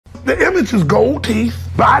The image is gold teeth,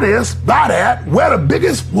 buy this, buy that, wear the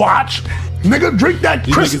biggest watch, nigga, drink that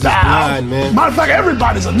Cristal. Matter of fact,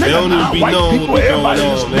 everybody's a nigga now. White people, everybody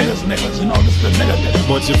just niggas, you know, this is the nigga.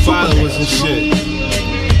 Bunch of followers and shit.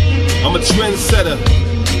 I'm a trendsetter,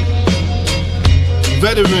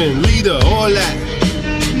 veteran, leader, all that.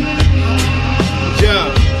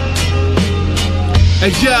 Yeah.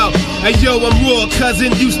 Hey yo, I'm raw,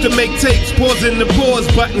 cousin. Used to make tapes, pausing the pause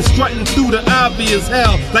button, strutting through the obvious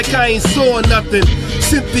hell like I ain't saw nothing.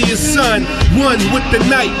 Cynthia's son, one with the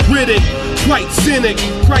night, ridden, quite cynic.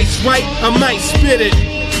 Price right, I might spit it.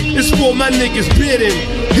 It's for my niggas bidding.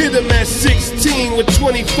 Hit him at 16 with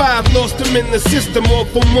 25, lost him in the system all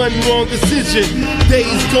from one wrong decision.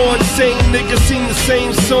 Days gone, same niggas sing the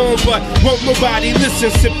same song, but won't nobody listen,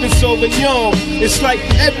 sipping Sauvignon. It's like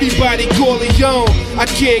everybody call it young. I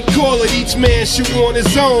can't call it, each man shoot on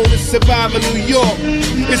his own. It's surviving New York.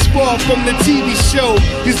 It's far from the TV show,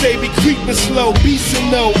 cause they be creeping slow, beastin'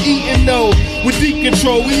 no, eating no. With deep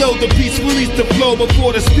control, we load the beats, release the flow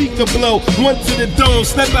before the speaker blow. One to the dome,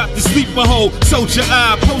 snap out the sleeper hole, soldier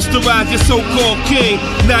eye, posterize your so-called king.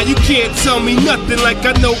 Now you can't tell me nothing like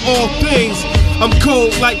I know all things. I'm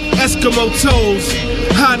cold like Eskimo toes,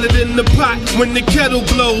 hotter than the pot when the kettle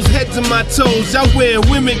blows. Head to my toes, y'all wearing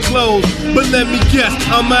women clothes. But let me guess,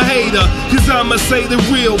 I'm a hater, cause I'ma say the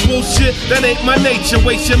real bullshit. That ain't my nature,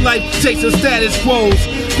 waste your life chasing status quos.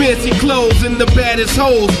 Fancy clothes in the baddest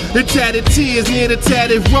holes, the tatted tears near the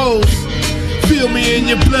tatted rose. Feel me in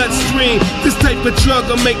your bloodstream. This type of drug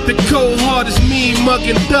will make the cold hardest mean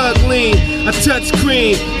mugging thug lean. I touch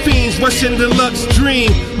cream, fiends rushing deluxe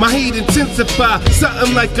dream. My heat intensify,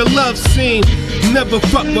 something like a love scene. Never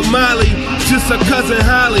fuck with Molly, just her cousin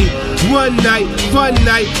Holly. One night, fun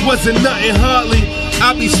night, wasn't nothing hardly.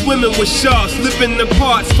 I be swimming with sharks, living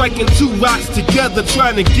apart, striking two rocks together,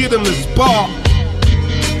 trying to get them to spark.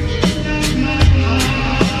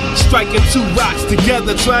 Striking two rocks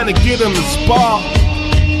together, trying to get them to spark.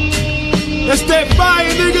 That's that fire,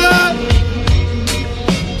 nigga!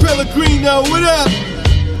 Pellegrino, what up?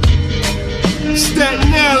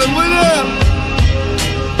 Staten Island, what up?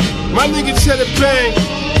 My nigga Cheddar Bang,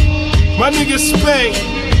 my nigga Spank.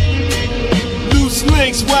 Loose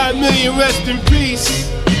links, Wide Million, rest in peace.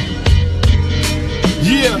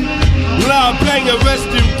 Yeah, Loud Banger, rest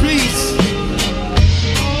in peace.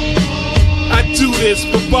 I do this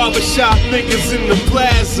for barbershop niggas in the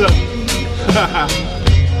plaza.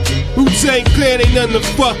 Wu-Tang Clan ain't nothing to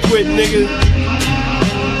fuck with, nigga.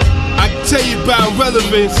 I can tell you about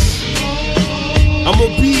relevance. I'ma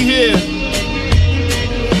be here.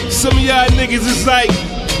 Some of y'all niggas is like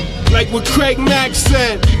what Craig Mack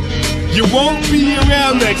said. You won't be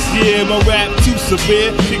around next year. My rap too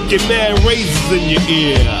severe, you get mad razors in your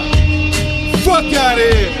ear. Fuck out of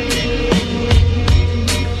here.